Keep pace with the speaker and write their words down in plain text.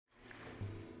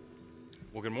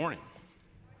Well, good morning.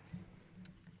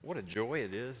 What a joy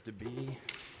it is to be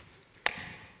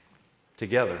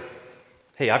together.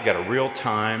 Hey, I've got a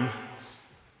real-time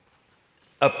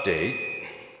update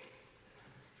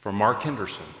from Mark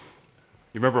Henderson.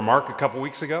 You remember Mark a couple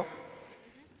weeks ago?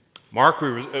 Mark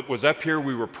was up here.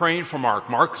 We were praying for Mark.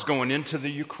 Mark's going into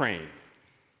the Ukraine.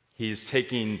 He's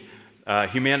taking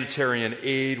humanitarian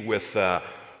aid with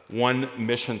One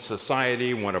Mission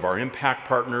Society, one of our impact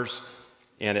partners.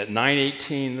 And at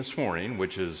 9:18 this morning,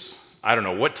 which is, I don't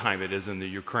know what time it is in the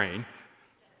Ukraine.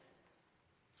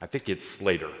 I think it's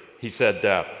later. He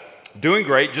said, doing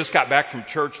great, just got back from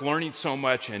church, learning so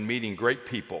much and meeting great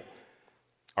people.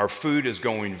 Our food is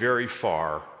going very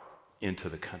far into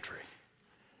the country.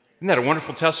 Isn't that a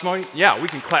wonderful testimony? Yeah, we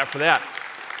can clap for that.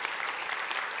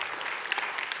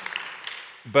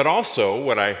 But also,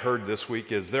 what I heard this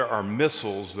week is there are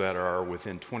missiles that are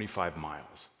within 25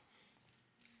 miles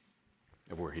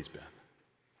of where he's been.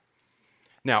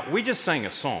 Now, we just sang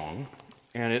a song,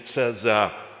 and it says,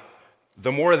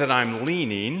 the more that I'm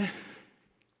leaning,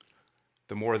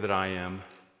 the more that I am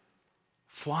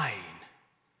flying.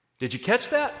 Did you catch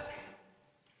that?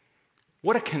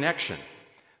 What a connection.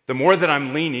 The more that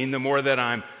I'm leaning, the more that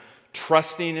I'm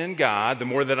trusting in God, the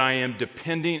more that I am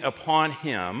depending upon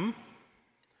Him,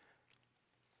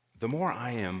 the more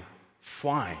I am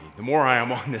flying, the more I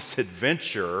am on this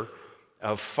adventure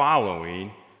of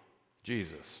following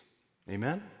Jesus.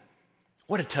 Amen?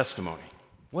 What a testimony.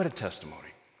 What a testimony.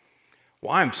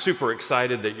 Well, I'm super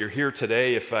excited that you're here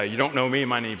today. If you don't know me,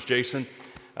 my name's Jason,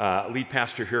 lead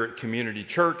pastor here at Community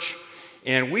Church,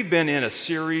 and we've been in a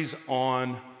series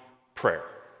on prayer.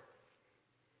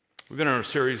 We've been on a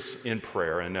series in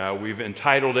prayer, and we've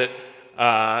entitled it,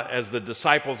 as the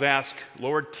disciples ask,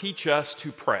 Lord, teach us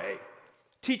to pray.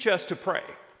 Teach us to pray.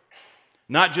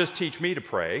 Not just teach me to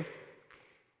pray,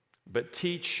 but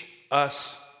teach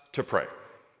us to pray.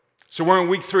 So we're in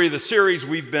week 3 of the series.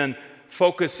 We've been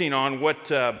focusing on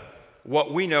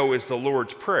what we know is the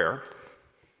Lord's Prayer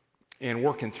and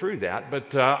working through that.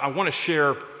 But I want to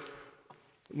share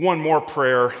one more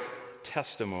prayer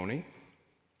testimony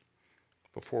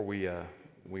before we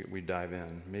dive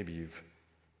in. Maybe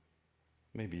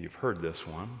you've heard this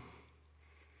one.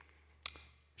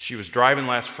 She was driving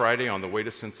last Friday on the way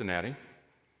to Cincinnati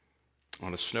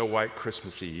on a snow-white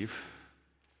Christmas Eve,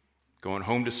 going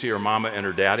home to see her mama and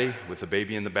her daddy with a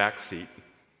baby in the back seat.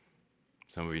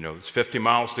 Some of you know, it's 50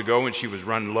 miles to go, and she was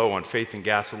running low on faith and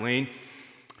gasoline.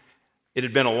 It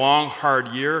had been a long, hard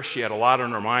year. She had a lot on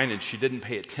her mind, and she didn't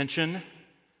pay attention.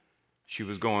 She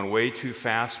was going way too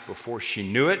fast. Before she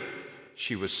knew it,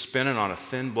 she was spinning on a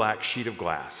thin black sheet of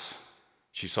glass.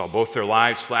 She saw both their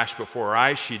lives flash before her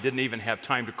eyes. She didn't even have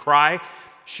time to cry.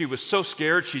 She was so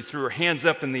scared, she threw her hands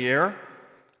up in the air.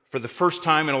 For the first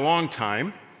time in a long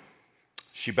time,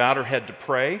 she bowed her head to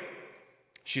pray.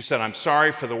 She said, I'm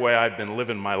sorry for the way I've been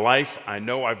living my life. I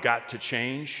know I've got to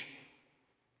change.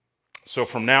 So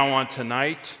from now on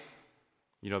tonight,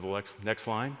 you know the next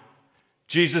line?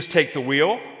 Jesus, take the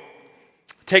wheel.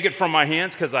 Take it from my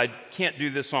hands because I can't do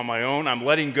this on my own. I'm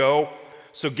letting go.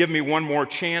 So give me one more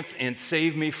chance and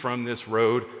save me from this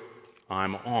road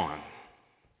I'm on.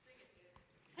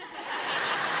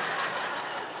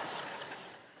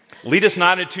 Lead us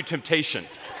not into temptation.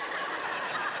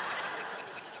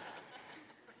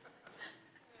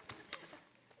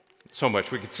 So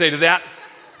much we could say to that.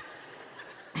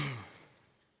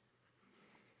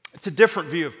 It's a different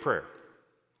view of prayer.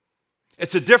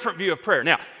 It's a different view of prayer.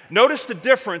 Now, notice the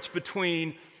difference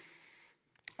between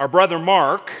our brother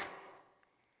Mark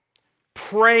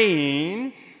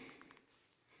praying,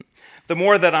 the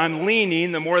more that I'm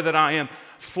leaning, the more that I am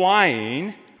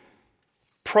flying,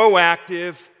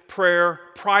 proactive prayer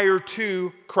prior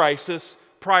to crisis,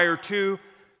 prior to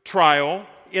trial,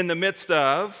 in the midst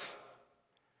of.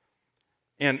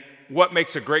 And what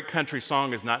makes a great country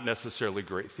song is not necessarily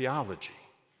great theology.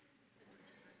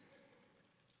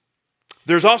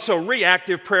 There's also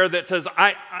reactive prayer that says,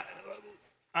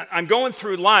 I'm going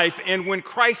through life, and when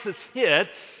crisis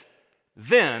hits,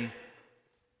 then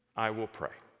I will pray.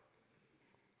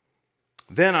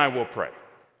 Then I will pray.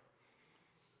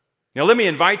 Now, let me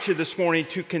invite you this morning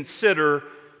to consider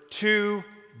 2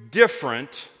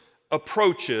 different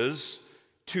approaches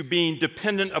to being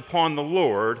dependent upon the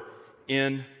Lord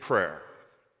in prayer.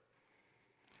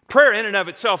 Prayer in and of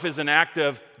itself is an act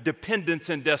of dependence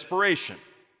and desperation.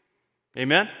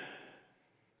 Amen?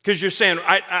 Because you're saying,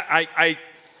 I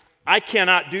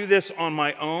cannot do this on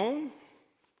my own.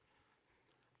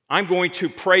 I'm going to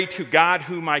pray to God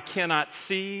whom I cannot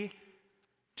see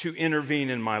to intervene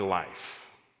in my life.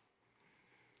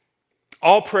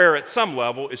 All prayer at some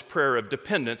level is prayer of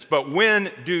dependence, but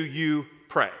when do you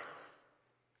pray?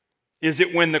 Is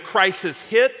it when the crisis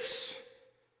hits?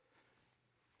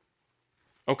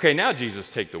 Okay, now Jesus,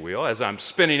 take the wheel as I'm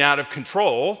spinning out of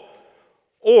control.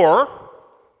 Or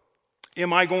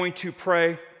am I going to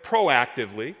pray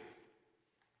proactively,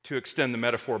 to extend the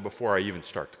metaphor, before I even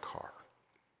start the car?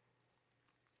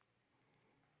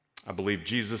 I believe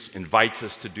Jesus invites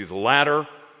us to do the latter,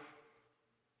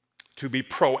 to be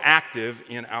proactive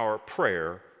in our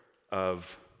prayer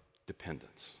of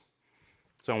dependence.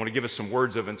 So I want to give us some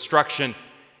words of instruction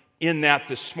in that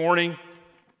this morning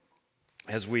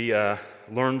as we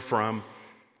learn from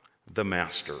the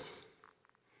Master.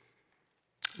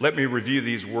 Let me review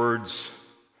these words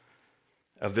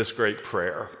of this great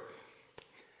prayer.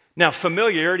 Now,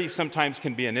 familiarity sometimes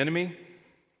can be an enemy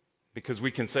because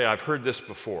we can say, I've heard this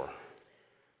before.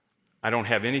 I don't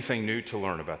have anything new to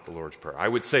learn about the Lord's Prayer. I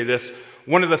would say this,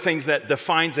 one of the things that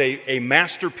defines a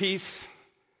masterpiece,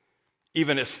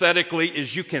 even aesthetically,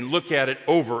 is you can look at it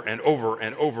over and over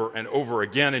and over and over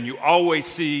again, and you always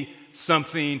see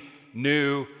something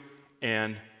new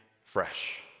and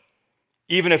fresh,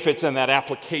 even if it's in that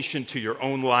application to your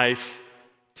own life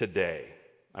today.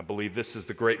 I believe this is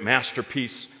the great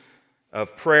masterpiece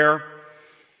of prayer.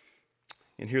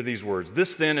 And hear these words.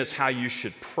 This then is how you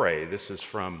should pray. This is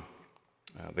from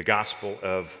the Gospel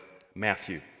of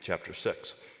Matthew, chapter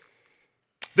 6.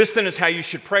 This then is how you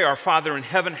should pray. Our Father in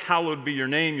heaven, hallowed be your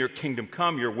name. Your kingdom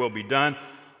come, your will be done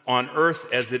on earth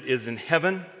as it is in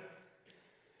heaven.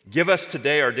 Give us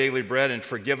today our daily bread and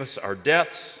forgive us our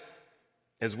debts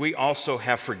as we also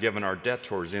have forgiven our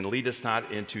debtors. And lead us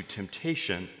not into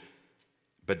temptation,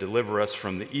 but deliver us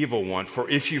from the evil one. For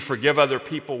if you forgive other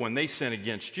people when they sin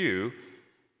against you,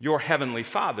 your heavenly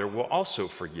Father will also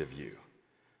forgive you.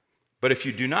 But if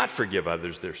you do not forgive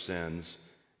others their sins,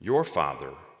 your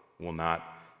Father will not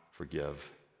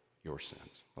forgive your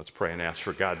sins. Let's pray and ask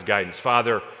for God's guidance.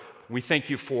 Father, we thank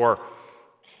you for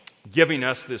giving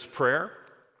us this prayer,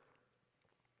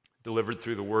 delivered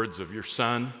through the words of your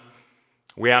Son.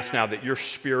 We ask now that your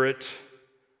Spirit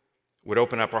would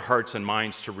open up our hearts and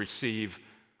minds to receive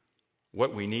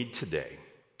what we need today.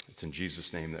 It's in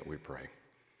Jesus' name that we pray.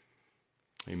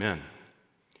 Amen.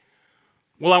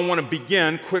 Well, I want to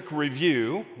begin, quick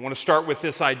review. I want to start with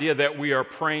this idea that we are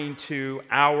praying to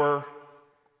our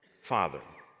Father.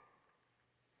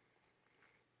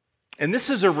 And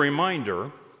this is a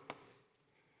reminder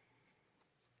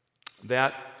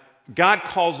that God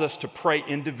calls us to pray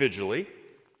individually.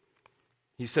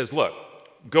 He says, look,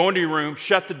 go into your room,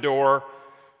 shut the door.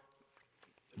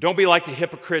 Don't be like the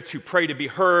hypocrites who pray to be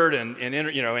heard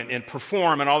and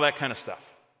perform and all that kind of stuff.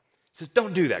 He says,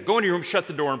 don't do that. Go into your room, shut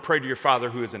the door, and pray to your Father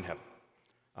who is in heaven.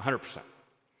 100%.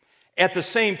 At the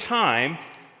same time,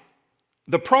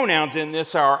 the pronouns in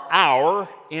this are our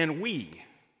and we.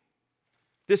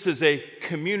 This is a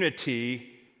community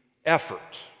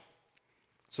effort.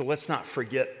 So let's not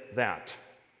forget that.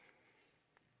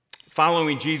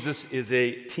 Following Jesus is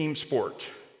a team sport.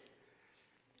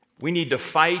 We need to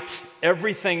fight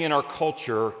everything in our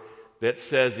culture that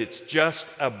says it's just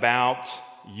about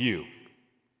you.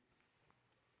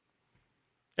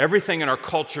 Everything in our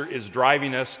culture is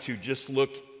driving us to just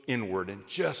look inward and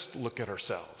just look at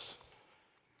ourselves.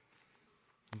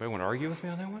 Anybody want to argue with me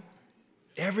on that one?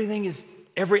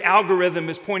 Every algorithm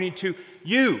is pointing to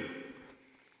you.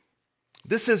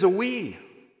 This is a we.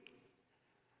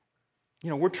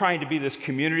 We're trying to be this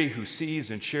community who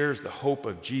sees and shares the hope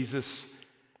of Jesus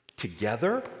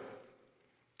together.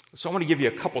 So I want to give you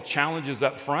a couple challenges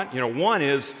up front. One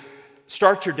is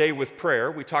start your day with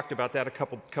prayer. We talked about that a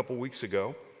couple weeks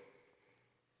ago.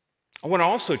 I want to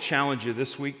also challenge you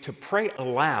this week to pray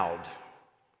aloud.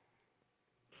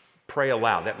 Pray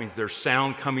aloud. That means there's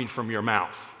sound coming from your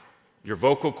mouth. Your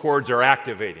vocal cords are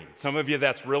activating. Some of you,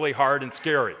 that's really hard and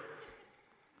scary.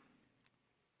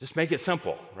 Just make it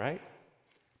simple, right?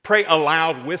 Pray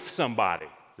aloud with somebody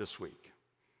this week.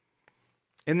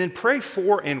 And then pray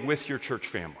for and with your church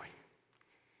family.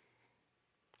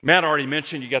 Matt already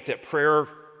mentioned you got that prayer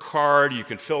card. You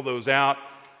can fill those out.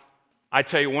 I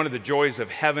tell you, one of the joys of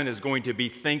heaven is going to be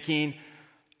thanking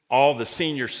all the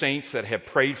senior saints that have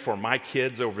prayed for my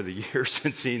kids over the years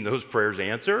and seeing those prayers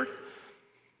answered.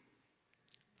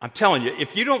 I'm telling you,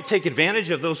 if you don't take advantage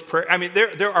of those prayers,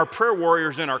 there are prayer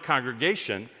warriors in our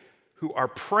congregation who are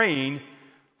praying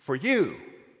for you.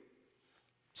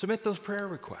 Submit those prayer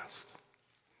requests.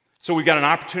 So we've got an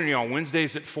opportunity on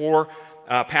Wednesdays at 4.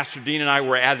 Pastor Dean and I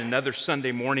were at another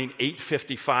Sunday morning,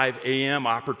 8:55 a.m.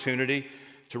 opportunity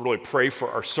to really pray for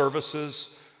our services.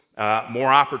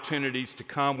 More opportunities to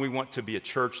come. We want to be a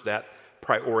church that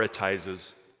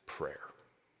prioritizes prayer.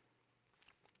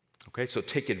 Okay, so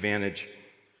take advantage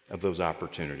of those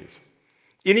opportunities.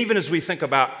 And even as we think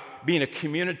about being a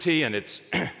community, and it's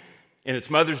and it's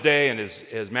Mother's Day, and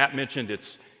as Matt mentioned,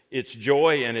 it's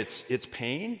joy and it's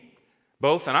pain,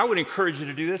 both. And I would encourage you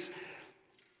to do this.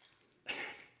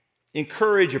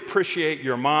 Encourage, appreciate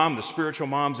your mom, the spiritual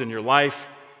moms in your life.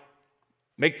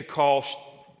 Make the call,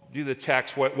 do the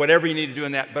text, whatever you need to do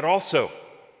in that. But also,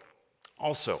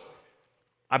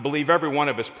 I believe every one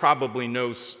of us probably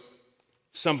knows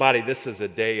somebody this is a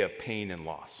day of pain and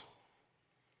loss.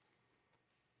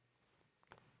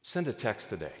 Send a text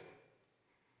today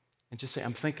and just say,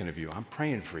 I'm thinking of you. I'm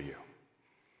praying for you.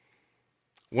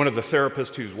 One of the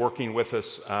therapists who's working with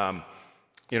us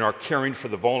in our Caring for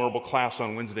the Vulnerable class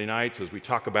on Wednesday nights, as we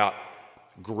talk about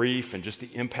grief and just the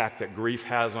impact that grief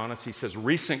has on us, he says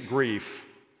recent grief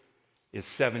is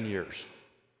 7 years.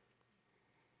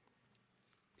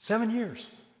 7 years.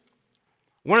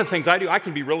 One of the things I do, I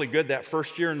can be really good that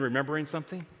first year in remembering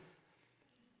something,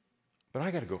 but I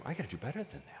got to do better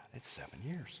than that. It's 7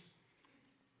 years.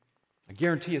 I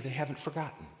guarantee you they haven't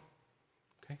forgotten.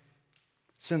 Okay?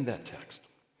 Send that text.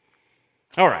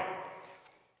 All right.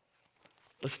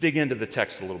 Let's dig into the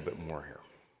text a little bit more here.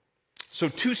 So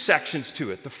 2 sections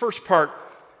to it. The first part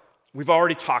we've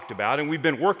already talked about, and we've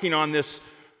been working on this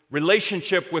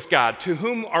relationship with God. To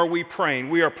whom are we praying?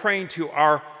 We are praying to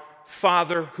our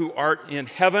Father who art in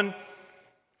heaven.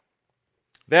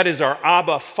 That is our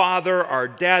Abba Father, our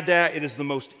Dada. It is the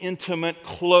most intimate,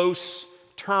 close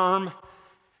term.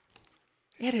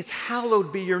 And it's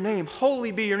hallowed be your name.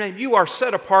 Holy be your name. You are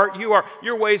set apart.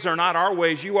 Your ways are not our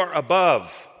ways. You are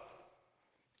above.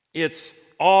 It's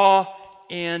awe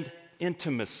and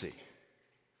intimacy.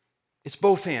 It's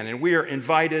both and we are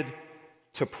invited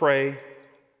to pray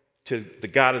to the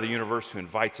God of the universe who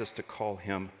invites us to call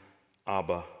him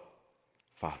Abba,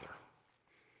 Father.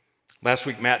 Last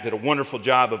week, Matt did a wonderful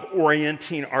job of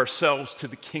orienting ourselves to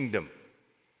the kingdom.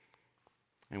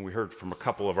 And we heard from a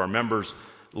couple of our members,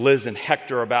 Liz and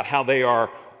Hector, about how they are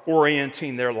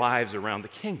orienting their lives around the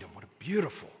kingdom. What a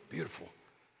beautiful, beautiful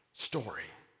story.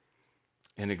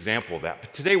 An example of that.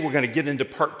 But today we're going to get into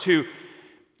part 2,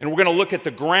 and we're going to look at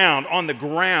the ground, on the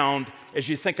ground, as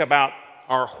you think about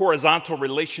our horizontal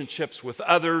relationships with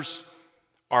others,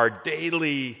 our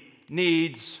daily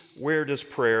needs. Where does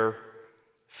prayer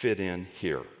fit in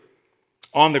here?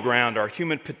 On the ground, our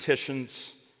human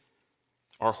petitions,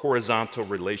 our horizontal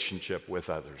relationship with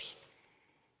others.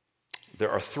 There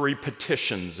are 3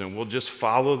 petitions, and we'll just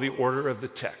follow the order of the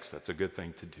text. That's a good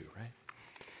thing to do, right?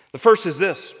 The first is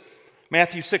this.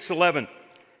 Matthew 6:11,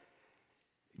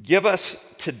 give us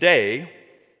today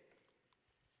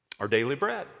our daily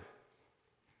bread.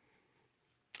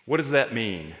 What does that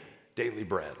mean, daily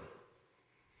bread?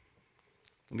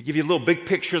 Let me give you a little big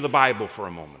picture of the Bible for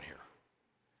a moment here.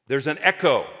 There's an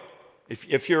echo.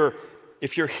 If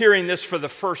you're hearing this for the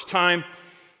first time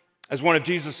as one of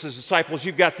Jesus' disciples,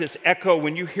 you've got this echo.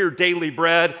 When you hear daily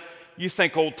bread, you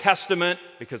think Old Testament,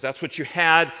 because that's what you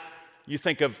had. You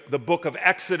think of the book of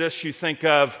Exodus, you think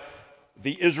of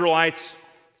the Israelites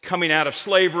coming out of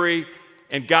slavery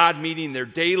and God meeting their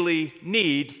daily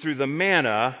need through the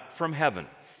manna from heaven.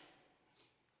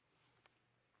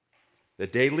 The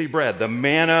daily bread, the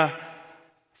manna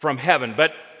from heaven.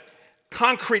 But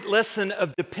concrete lesson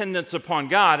of dependence upon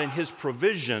God and his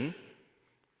provision,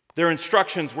 their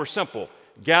instructions were simple.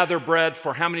 Gather bread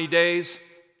for how many days?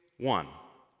 1.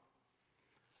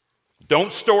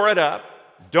 Don't store it up.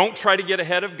 Don't try to get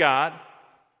ahead of God.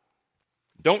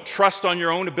 Don't trust on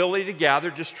your own ability to gather.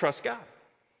 Just trust God.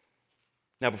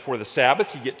 Now, before the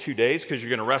Sabbath, you get 2 days because you're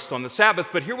going to rest on the Sabbath.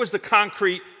 But here was the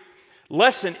concrete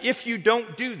lesson. If you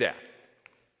don't do that,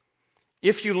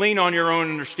 if you lean on your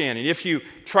own understanding, if you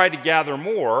try to gather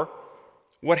more,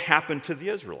 what happened to the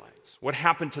Israelites? What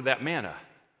happened to that manna?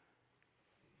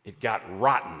 It got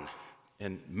rotten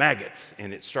and maggots,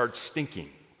 and it started stinking.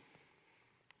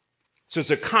 So it's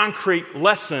a concrete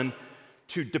lesson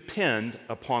to depend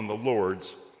upon the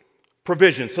Lord's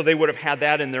provision. So they would have had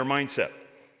that in their mindset.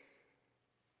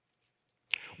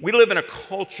 We live in a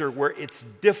culture where it's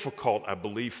difficult, I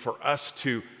believe, for us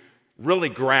to really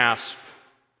grasp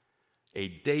a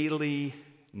daily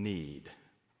need.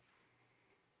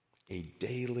 A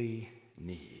daily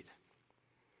need.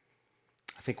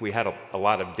 I think we had a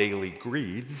lot of daily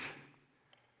greeds.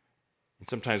 And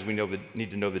sometimes we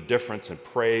need to know the difference and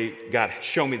pray, God,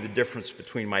 show me the difference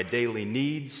between my daily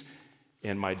needs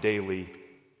and my daily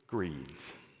greeds.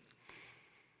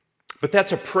 But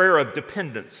that's a prayer of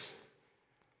dependence.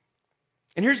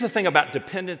 And here's the thing about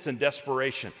dependence and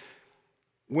desperation.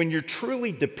 When you're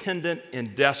truly dependent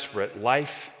and desperate,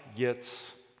 life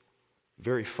gets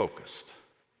very focused.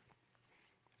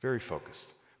 Very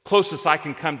focused. Closest I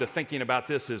can come to thinking about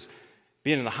this is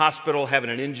being in the hospital, having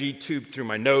an NG tube through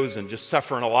my nose and just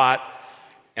suffering a lot.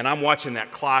 And I'm watching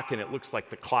that clock and it looks like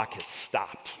the clock has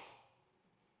stopped.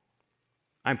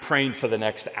 I'm praying for the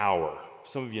next hour.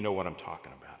 Some of you know what I'm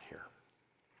talking about here.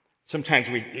 Sometimes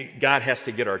God has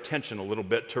to get our attention a little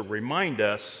bit to remind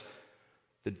us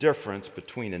the difference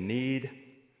between a need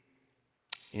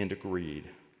and a greed.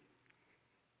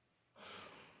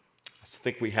 I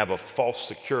think we have a false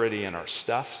security in our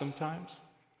stuff sometimes,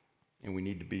 and we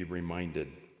need to be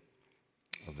reminded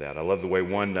of that. I love the way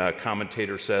one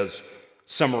commentator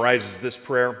summarizes this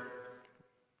prayer.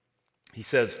 He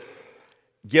says,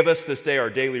 "Give us this day our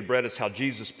daily bread," is how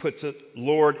Jesus puts it.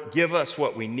 "Lord, give us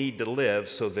what we need to live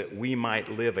so that we might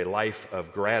live a life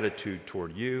of gratitude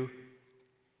toward you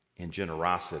and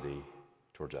generosity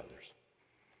towards others."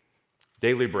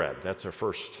 Daily bread, that's our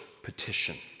first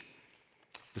petition.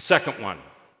 The second one,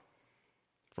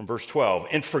 from verse 12,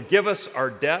 "And forgive us our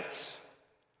debts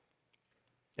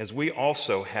as we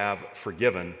also have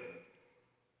forgiven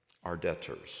our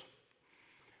debtors."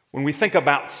 When we think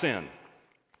about sin,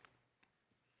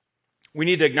 we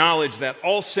need to acknowledge that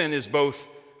all sin is both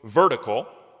vertical,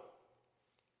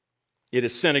 it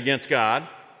is sin against God,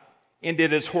 and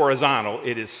it is horizontal,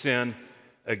 it is sin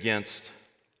against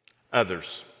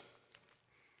others.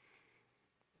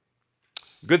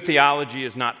 Good theology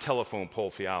is not telephone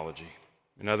pole theology.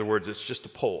 In other words, it's just a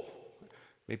pole,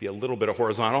 maybe a little bit of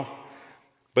horizontal.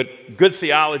 But good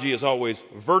theology is always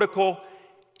vertical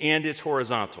and it's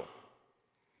horizontal.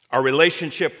 Our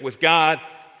relationship with God,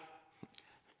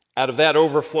 out of that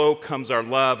overflow comes our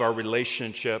love, our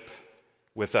relationship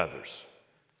with others.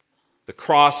 The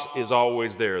cross is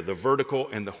always there. The vertical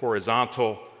and the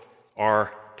horizontal are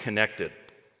connected.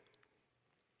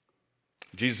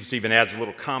 Jesus even adds a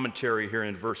little commentary here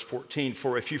in verse 14.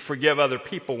 "For if you forgive other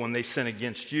people when they sin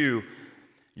against you,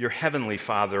 your heavenly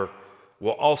Father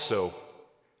will also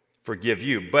forgive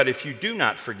you. But if you do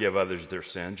not forgive others their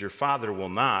sins, your Father will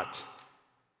not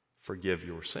forgive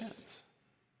your sins."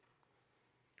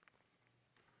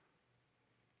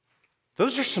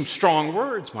 Those are some strong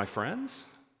words, my friends.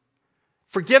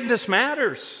 Forgiveness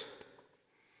matters.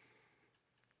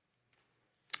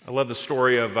 I love the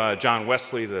story of John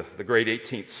Wesley, the great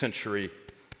 18th century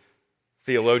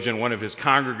theologian. One of his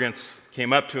congregants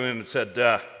came up to him and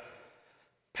said,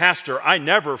 "Pastor, I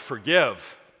never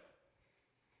forgive."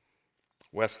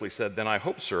 Wesley said, "Then I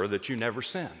hope, sir, that you never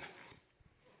sin."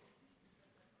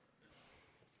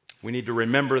 We need to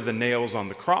remember the nails on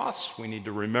the cross. We need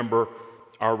to remember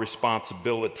our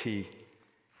responsibility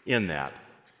in that.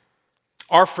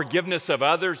 Our forgiveness of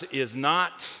others is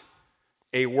not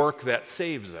a work that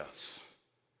saves us.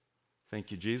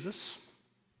 Thank you, Jesus.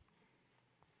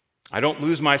 I don't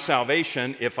lose my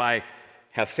salvation if I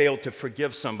have failed to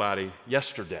forgive somebody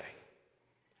yesterday.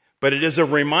 But it is a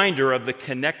reminder of the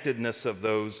connectedness of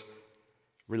those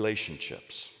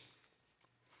relationships.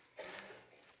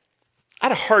 I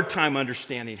had a hard time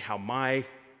understanding how my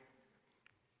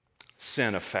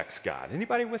sin affects God.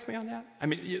 Anybody with me on that? I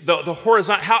mean, the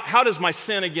horizontal, how does my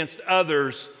sin against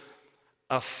others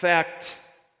affect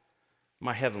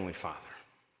my Heavenly Father?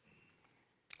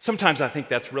 Sometimes I think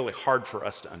that's really hard for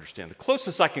us to understand. The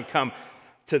closest I can come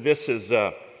to this is,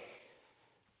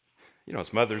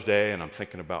 it's Mother's Day, and I'm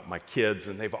thinking about my kids,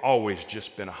 and they've always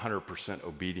just been 100%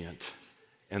 obedient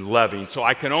and loving. So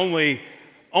I can only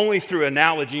through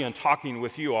analogy and talking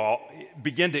with you all,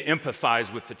 begin to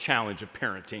empathize with the challenge of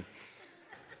parenting.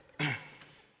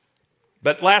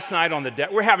 But last night on the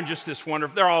deck, we're having just this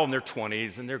wonderful, they're all in their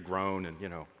 20s, and they're grown,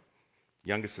 and,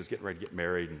 youngest is getting ready to get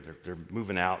married, and they're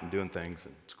moving out and doing things,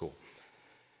 and it's cool.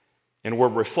 And we're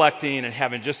reflecting and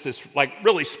having just this,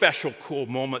 really special, cool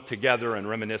moment together and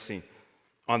reminiscing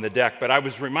on the deck. But I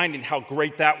was reminding how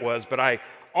great that was, but I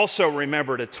also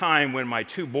remembered a time when my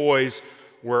two boys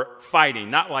were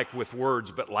fighting, not like with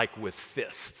words, but like with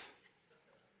fists.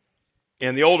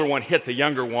 And the older one hit the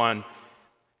younger one,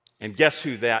 and guess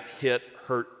who that hit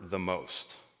hurt the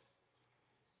most?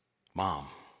 Mom.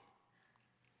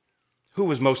 Who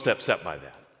was most upset by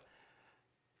that?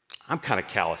 I'm kind of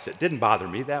callous. It didn't bother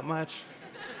me that much.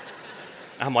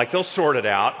 I'm like, they'll sort it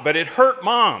out, but it hurt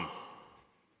Mom.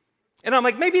 And I'm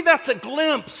like, maybe that's a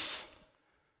glimpse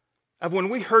of when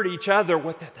we hurt each other,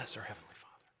 what that does to our Heavenly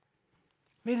Father.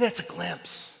 Maybe that's a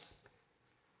glimpse.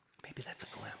 Maybe that's a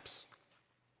glimpse.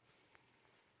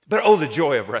 But oh, the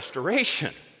joy of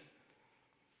restoration.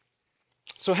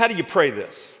 So how do you pray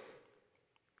this?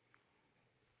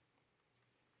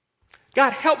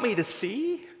 God, help me to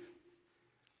see.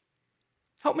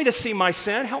 Help me to see my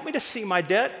sin. Help me to see my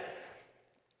debt.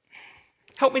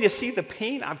 Help me to see the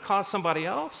pain I've caused somebody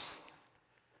else.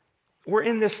 We're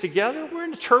in this together. We're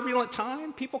in a turbulent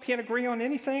time. People can't agree on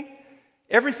anything.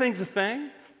 Everything's a thing.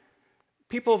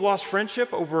 People have lost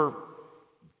friendship over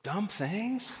dumb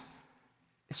things.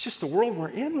 It's just the world we're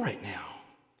in right now.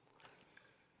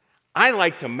 I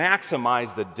like to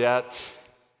maximize the debt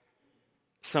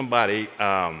somebody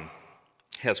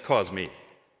has caused me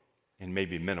and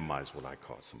maybe minimize what I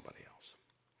caused somebody else.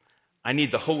 I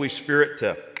need the Holy Spirit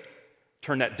to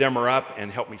turn that dimmer up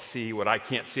and help me see what I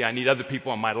can't see. I need other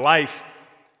people in my life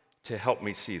to help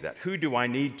me see that. Who do I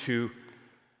need to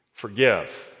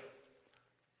forgive?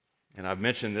 And I've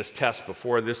mentioned this test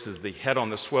before. This is the head on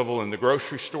the swivel in the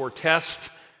grocery store test.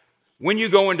 When you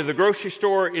go into the grocery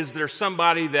store, is there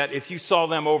somebody that if you saw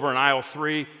them over in aisle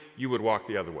 3, you would walk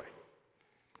the other way?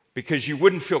 Because you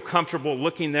wouldn't feel comfortable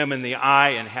looking them in the eye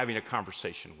and having a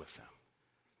conversation with them.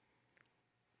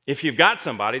 If you've got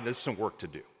somebody, there's some work to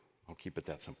do. I'll keep it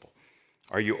that simple.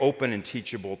 Are you open and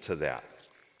teachable to that?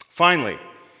 Finally,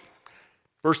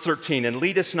 verse 13, and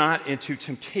lead us not into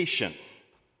temptation,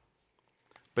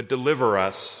 but deliver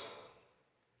us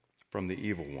from the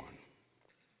evil one.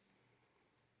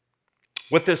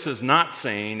 What this is not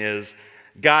saying is,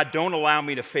 God, don't allow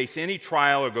me to face any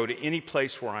trial or go to any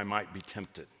place where I might be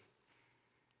tempted.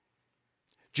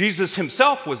 Jesus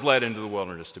himself was led into the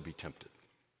wilderness to be tempted.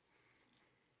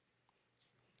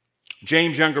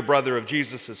 James, younger brother of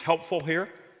Jesus, is helpful here.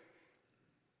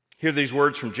 Hear these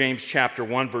words from James chapter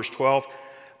 1, verse 12.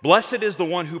 Blessed is the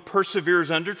one who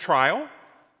perseveres under trial,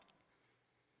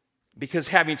 because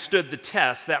having stood the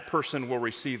test, that person will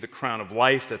receive the crown of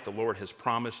life that the Lord has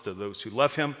promised to those who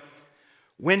love him.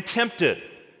 When tempted,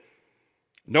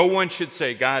 no one should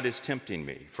say, God is tempting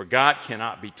me, for God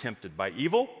cannot be tempted by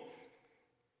evil,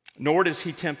 nor does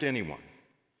he tempt anyone.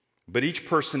 But each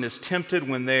person is tempted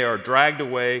when they are dragged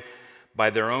away by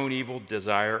their own evil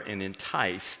desire and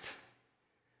enticed.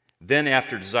 Then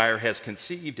after desire has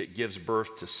conceived, it gives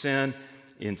birth to sin.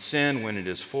 In sin, when it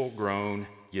is full grown,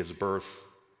 gives birth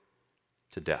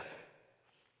to death.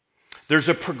 There's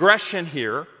a progression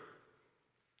here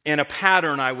and a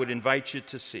pattern I would invite you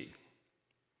to see.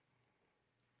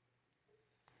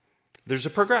 There's a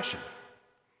progression.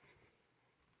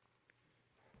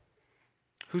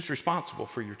 Who's responsible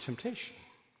for your temptation?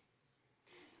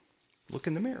 Look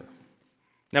in the mirror.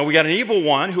 Now, we got an evil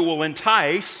one who will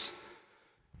entice,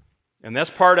 and that's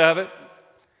part of it.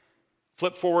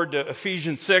 Flip forward to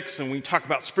Ephesians 6, and we talk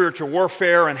about spiritual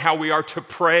warfare and how we are to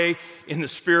pray in the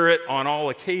Spirit on all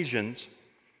occasions.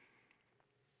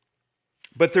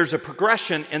 But there's a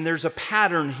progression and there's a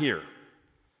pattern here.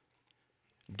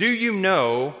 Do you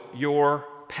know your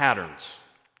patterns?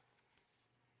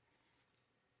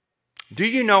 Do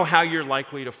you know how you're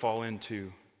likely to fall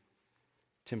into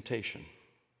temptation?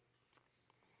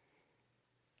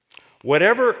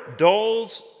 Whatever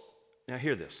dulls, now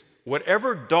hear this,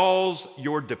 whatever dulls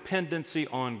your dependency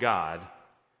on God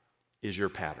is your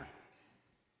pattern.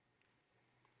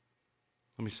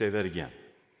 Let me say that again.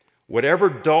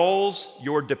 Whatever dulls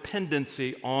your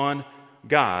dependency on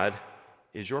God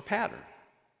is your pattern.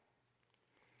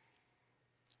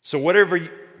 So whatever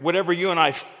you and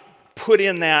I put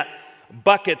in that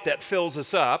bucket that fills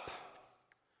us up,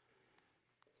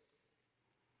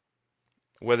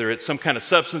 whether it's some kind of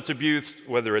substance abuse,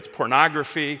 whether it's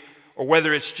pornography, or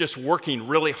whether it's just working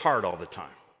really hard all the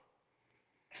time.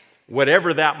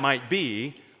 Whatever that might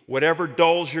be, whatever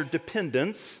dulls your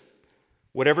dependence,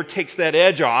 whatever takes that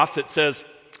edge off that says,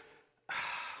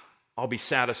 I'll be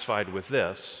satisfied with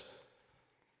this,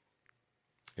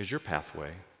 is your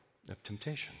pathway of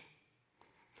temptation.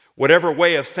 Whatever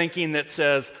way of thinking that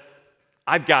says,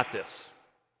 I've got this.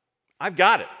 I've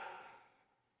got it.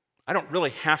 I don't really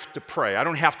have to pray. I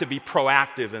don't have to be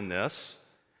proactive in this.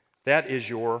 That is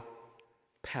your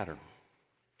pattern.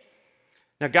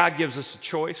 Now, God gives us a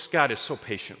choice. God is so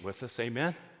patient with us.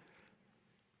 Amen?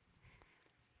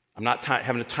 I'm not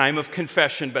having a time of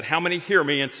confession, but how many hear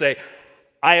me and say,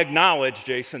 I acknowledge,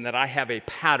 Jason, that I have a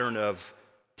pattern of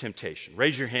temptation?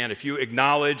 Raise your hand if you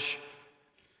acknowledge.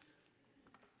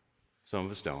 Some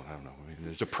of us don't. I don't know.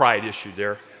 There's a pride issue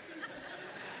there.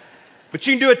 But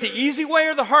you can do it the easy way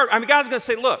or the hard. God's going to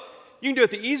say, look, you can do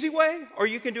it the easy way or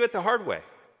you can do it the hard way.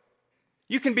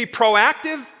 You can be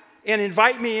proactive and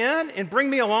invite me in and bring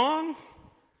me along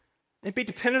and be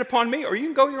dependent upon me, or you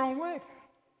can go your own way.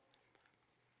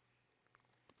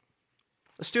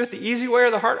 Let's do it the easy way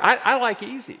or the hard. I like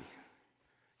easy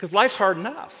because life's hard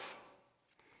enough.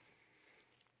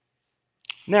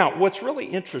 Now, what's really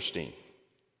interesting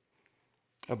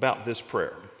about this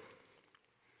prayer,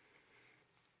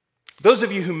 those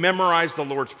of you who memorize the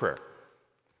Lord's Prayer,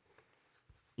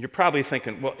 You're probably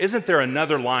thinking, well, isn't there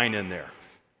another line in there?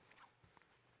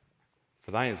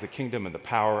 For thine is the kingdom and the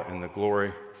power and the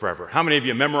glory forever. How many of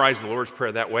you memorized the Lord's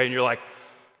Prayer that way? And you're like,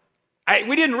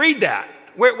 we didn't read that.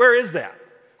 Where is that?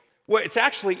 Well, it's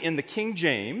actually in the King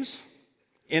James,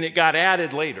 and it got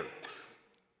added later. Do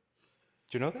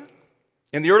you know that?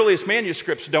 And the earliest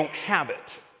manuscripts don't have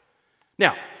it.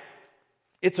 Now,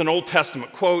 it's an Old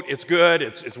Testament quote. It's good.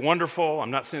 It's wonderful. I'm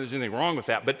not saying there's anything wrong with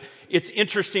that, but it's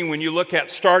interesting when you look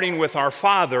at starting with our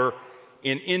Father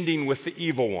and ending with the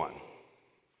evil one.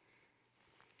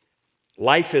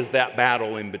 Life is that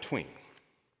battle in between.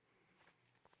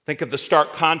 Think of the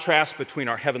stark contrast between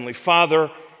our Heavenly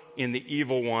Father and the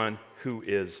evil one who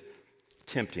is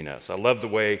tempting us. I love the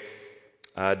way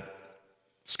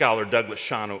scholar Douglas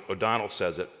Sean O'Donnell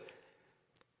says it.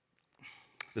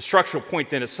 The structural point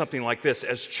then is something like this.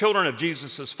 As children of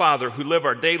Jesus' Father who live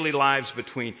our daily lives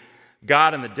between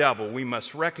God and the devil, we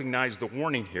must recognize the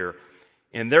warning here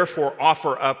and therefore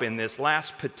offer up in this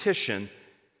last petition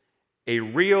a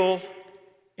real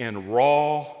and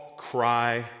raw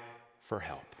cry for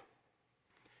help.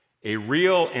 A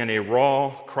real and a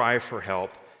raw cry for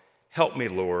help. Help me,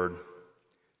 Lord,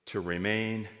 to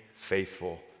remain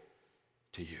faithful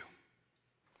to you.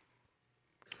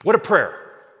 What a prayer.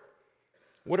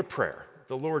 What a prayer.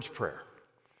 The Lord's Prayer.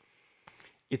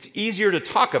 It's easier to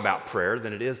talk about prayer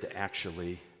than it is to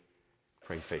actually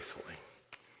pray faithfully.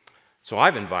 So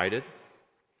I've invited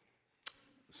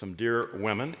some dear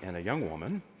women and a young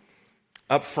woman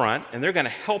up front, and they're going to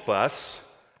help us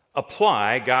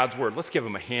apply God's Word. Let's give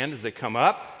them a hand as they come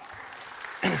up.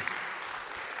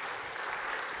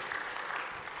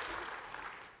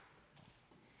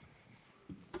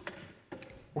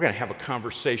 We're going to have a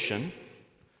conversation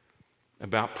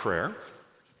about prayer.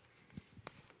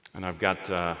 And I've got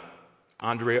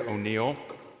Andrea O'Neill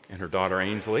and her daughter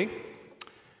Ainsley.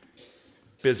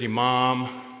 Busy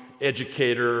mom,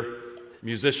 educator,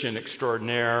 musician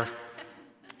extraordinaire.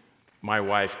 My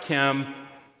wife, Kim,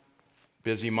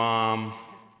 busy mom,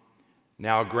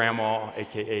 now grandma,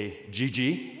 a.k.a.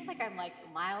 Gigi. I feel like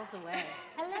I'm miles away.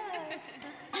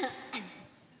 Hello.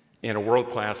 And a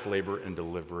world-class labor and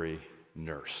delivery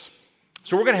nurse.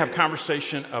 So we're going to have a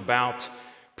conversation about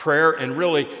prayer and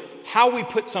really how we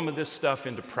put some of this stuff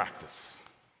into practice.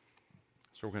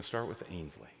 So we're going to start with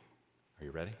Ainsley. Are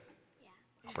you ready? Yeah.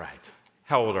 All right.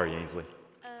 How old are you, Ainsley?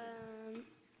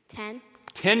 10.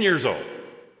 10 years old.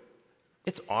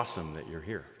 It's awesome that you're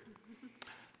here.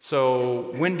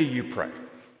 So when do you pray?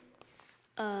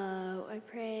 I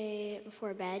pray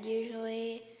before bed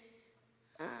usually.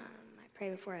 I pray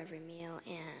before every meal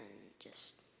and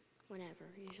just whenever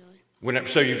usually. Whenever.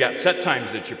 So you've got set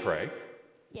times that you pray.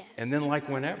 Yes. And then like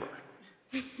whenever.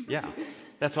 Yeah,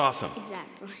 that's awesome.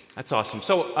 Exactly. That's awesome.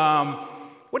 So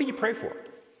what do you pray for?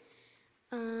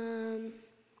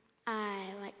 I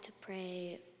like to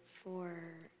pray for,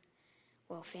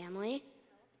 family.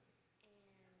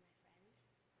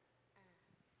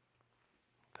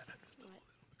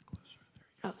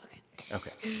 Oh, okay.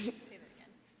 Okay.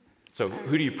 So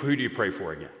who do you pray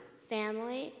for again?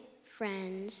 Family,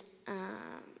 friends,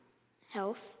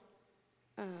 health,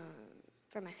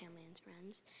 for my family and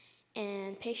friends,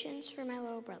 and patience for my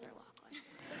little brother,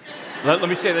 Lachlan. Let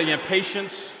me say that again.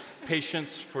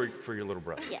 Patience for your little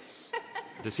brother. Yes.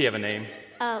 Does he have a name?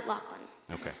 Lachlan.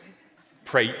 Okay.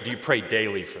 Do you pray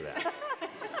daily for that?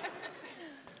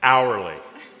 Hourly?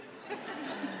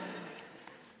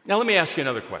 Now let me ask you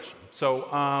another question. So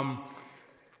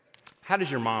how does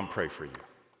your mom pray for you?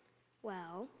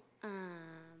 Well,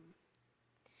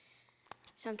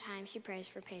 sometimes she prays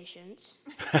for patience.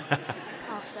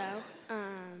 Also,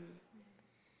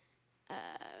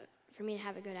 for me to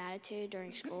have a good attitude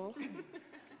during school.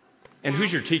 And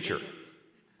who's your teacher?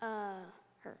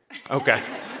 Her. Okay.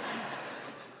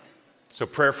 So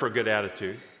prayer for a good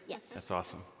attitude. Yes. That's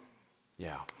awesome.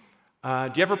 Yeah.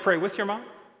 Do you ever pray with your mom?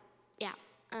 Yeah.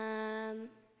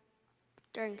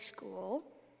 During school,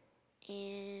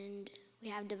 and we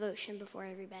have devotion before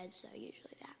every bed, so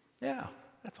usually that. Yeah,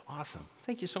 that's awesome.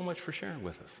 Thank you so much for sharing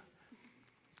with us.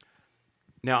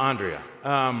 Now, Andrea,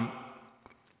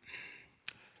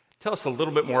 tell us a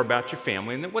little bit more about your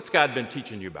family, and then what's God been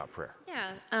teaching you about prayer?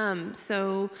 Yeah,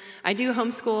 so I do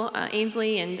homeschool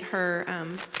Ainsley and her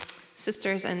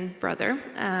sisters and brother,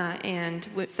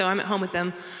 so I'm at home with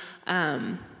them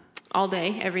all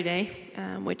day, every day,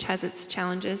 which has its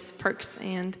challenges, perks,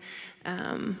 and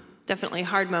definitely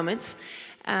hard moments.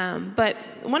 But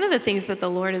one of the things that the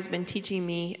Lord has been teaching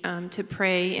me to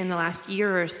pray in the last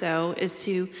year or so is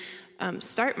to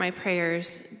start my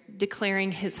prayers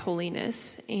declaring His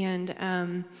holiness. And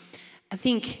I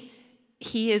think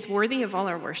he is worthy of all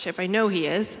our worship. I know he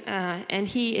is. And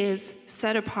he is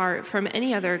set apart from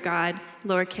any other God,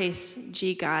 lowercase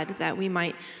g God, that we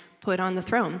might put on the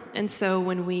throne. And so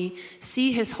when we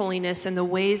see his holiness and the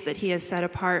ways that he is set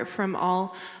apart from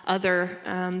all other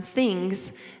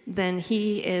things, then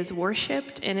he is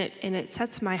worshiped, and it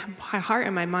sets my heart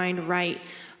and my mind right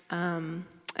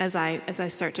as I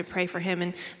start to pray for him.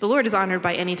 And the Lord is honored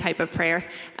by any type of prayer,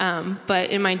 but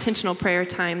in my intentional prayer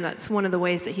time, that's one of the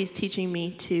ways that he's teaching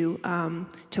me to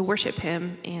worship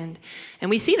him. And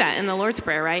we see that in the Lord's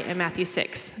Prayer, right? In Matthew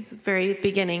 6, it's the very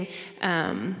beginning.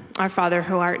 Our Father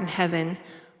who art in heaven,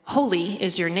 holy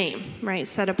is your name, right?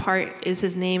 Set apart is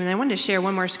his name. And I wanted to share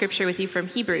one more scripture with you from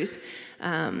Hebrews.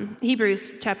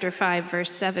 Hebrews chapter 5,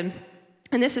 verse 7.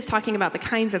 And this is talking about the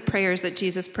kinds of prayers that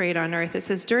Jesus prayed on earth. It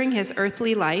says, during his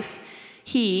earthly life,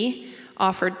 he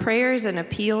offered prayers and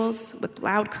appeals with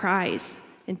loud cries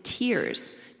and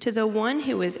tears to the one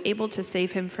who was able to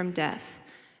save him from death.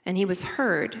 And he was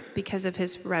heard because of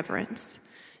his reverence.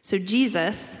 So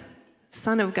Jesus,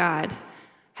 Son of God,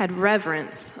 had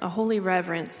reverence, a holy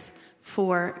reverence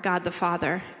for God the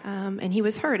Father. And he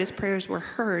was heard. His prayers were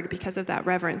heard because of that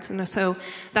reverence. And so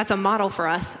that's a model for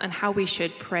us on how we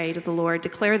should pray to the Lord,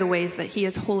 declare the ways that he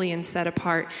is holy and set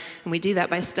apart. And we do that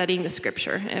by studying the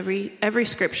scripture. Every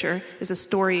scripture is a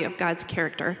story of God's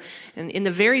character. And in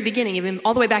the very beginning, even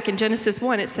all the way back in Genesis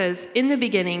 1, it says, in the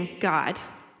beginning, God,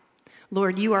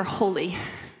 Lord, you are holy.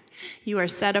 You are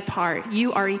set apart.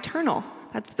 You are eternal.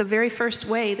 That's the very first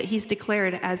way that he's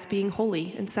declared as being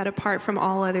holy and set apart from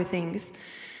all other things.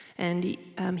 And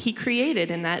he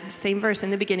created, in that same verse,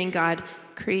 in the beginning, God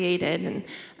created. And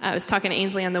I was talking to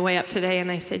Ainsley on the way up today,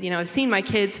 and I said, I've seen my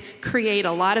kids create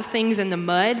a lot of things in the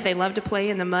mud. They love to play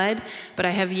in the mud, but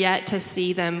I have yet to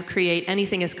see them create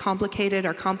anything as complicated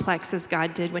or complex as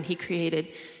God did when he created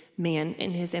man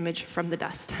in his image from the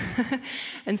dust.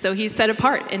 And so he's set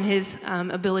apart in his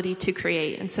ability to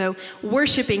create. And so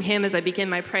worshiping him as I begin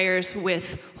my prayers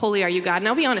with, holy are you, God. And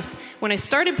I'll be honest, when I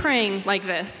started praying like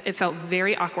this, it felt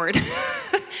very awkward.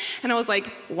 And I was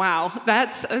like, wow,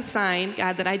 that's a sign,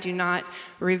 God, that I do not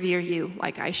revere you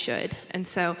like I should. And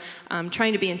so I'm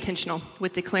trying to be intentional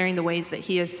with declaring the ways that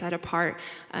he is set apart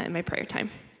in my prayer time.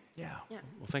 Yeah.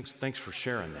 Well, thanks for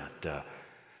sharing that.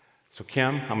 So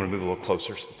Kim, I'm going to move a little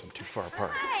closer since I'm too far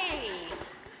apart. Hi.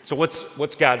 So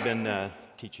what's God been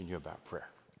teaching you about prayer?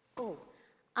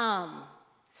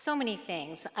 So many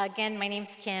things. Again, my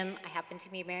name's Kim. I happen to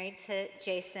be married to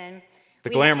Jason.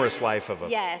 The glamorous life of a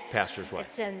yes, pastor's wife.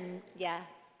 It's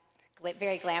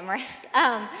very glamorous.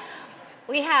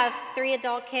 We have 3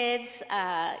 adult kids.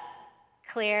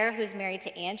 Claire, who's married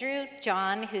to Andrew,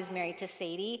 John, who's married to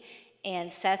Sadie,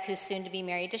 and Seth, who's soon to be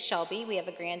married to Shelby. We have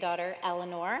a granddaughter,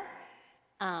 Eleanor.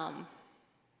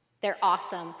 They're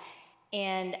awesome.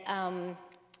 And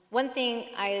one thing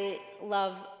I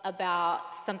love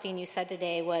about something you said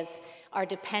today was our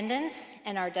dependence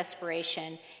and our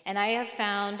desperation. And I have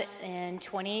found in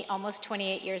almost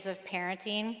 28 years of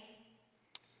parenting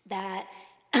that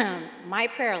my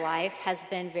prayer life has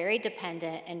been very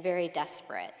dependent and very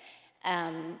desperate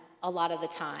a lot of the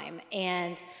time.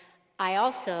 And I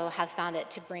also have found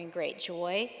it to bring great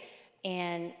joy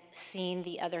and seeing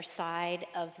the other side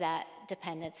of that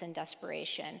dependence and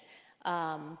desperation.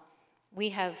 We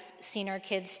have seen our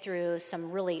kids through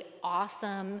some really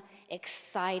awesome,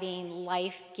 exciting,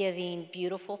 life-giving,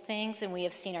 beautiful things, and we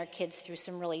have seen our kids through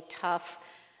some really tough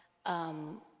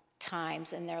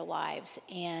times in their lives.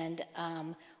 And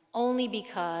only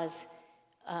because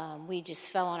we just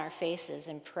fell on our faces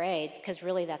and prayed, because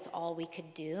really that's all we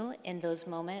could do in those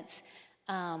moments.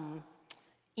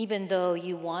 Even though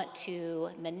you want to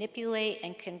manipulate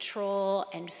and control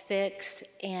and fix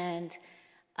and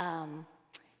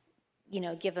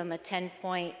give them a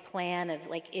 10-point plan of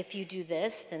like, if you do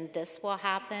this, then this will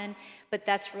happen. But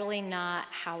that's really not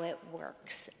how it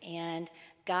works. And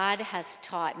God has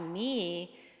taught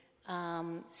me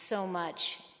so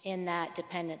much in that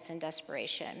dependence and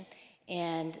desperation.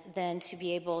 And then to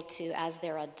be able to, as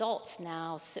they're adults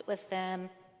now, sit with them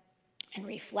and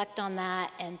reflect on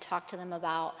that and talk to them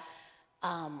about,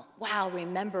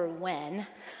 remember when.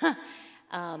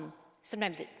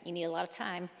 Sometimes you need a lot of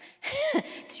time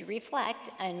to reflect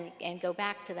and go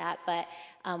back to that. But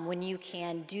when you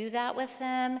can do that with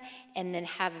them and then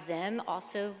have them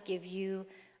also give you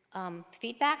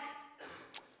feedback,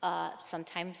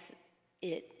 sometimes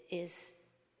it is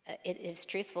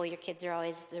truthful. Your kids are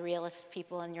always the realest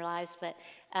people in your lives, but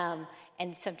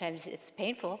and sometimes it's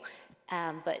painful.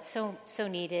 But so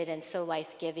needed and so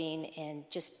life-giving, and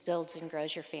just builds and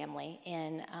grows your family.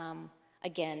 And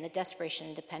again, the desperation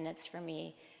and dependence for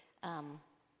me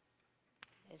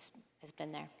has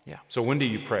been there. Yeah. So when do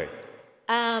you pray?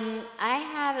 I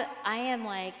am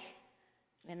like,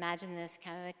 imagine this,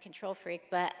 kind of a control freak,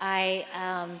 but I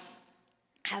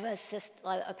have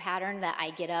a pattern that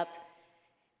I get up.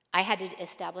 I had to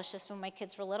establish this when my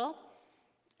kids were little,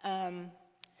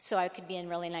 so I could be a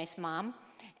really nice mom,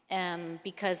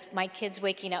 because my kids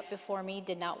waking up before me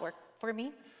did not work for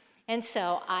me. And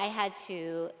so I had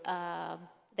to,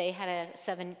 they had a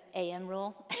 7 a.m.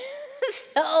 rule.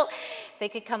 So they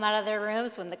could come out of their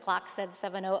rooms when the clock said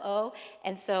 7:00.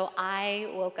 And so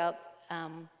I woke up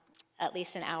at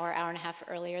least an hour and a half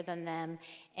earlier than them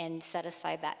and set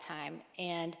aside that time.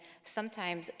 And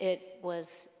sometimes it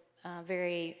was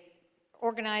very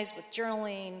organized with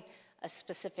journaling, a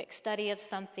specific study of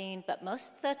something, but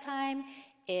most of the time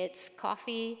it's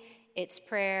coffee, it's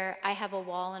prayer. I have a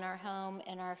wall in our home,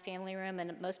 in our family room,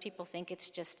 and most people think it's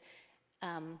just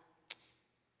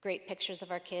great pictures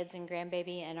of our kids and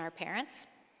grandbaby and our parents,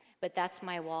 but that's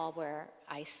my wall where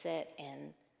I sit,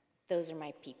 and those are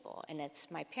my people. And it's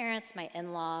my parents, my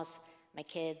in-laws, my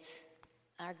kids,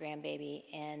 our grandbaby,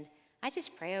 and I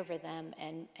just pray over them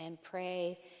and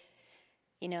pray,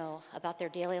 about their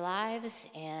daily lives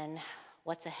and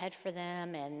what's ahead for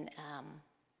them and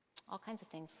all kinds of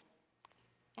things.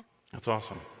 Yeah. That's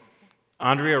awesome.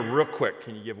 Andrea, real quick,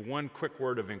 can you give one quick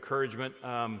word of encouragement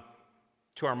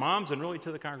to our moms and really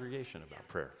to the congregation about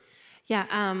prayer? Yeah,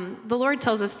 the Lord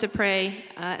tells us to pray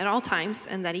at all times,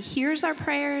 and that he hears our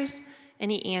prayers and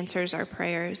he answers our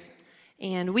prayers.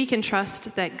 And we can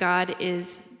trust that God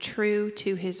is true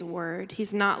to his word.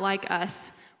 He's not like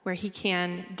us, where he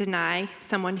can deny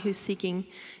someone who's seeking,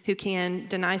 who can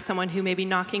deny someone who may be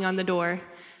knocking on the door.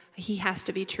 He has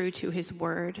to be true to his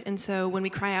word. And so when we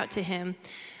cry out to him,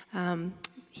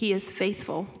 he is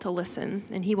faithful to listen,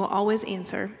 and he will always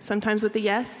answer, sometimes with a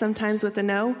yes, sometimes with a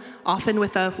no, often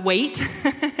with a wait,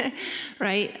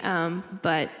 right?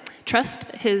 But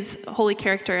trust his holy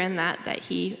character in that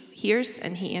he hears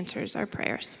and he answers our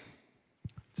prayers.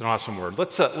 It's an awesome word.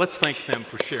 Let's thank them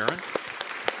for sharing.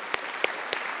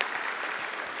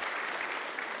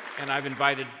 And I've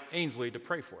invited Ainsley to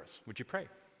pray for us. Would you pray?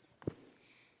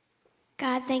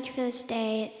 God, thank you for this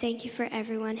day. Thank you for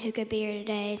everyone who could be here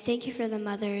today. Thank you for the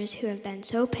mothers who have been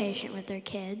so patient with their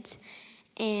kids.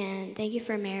 And thank you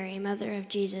for Mary, mother of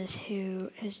Jesus, who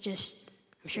is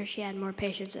I'm sure she had more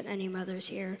patience than any mothers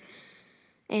here.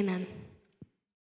 Amen.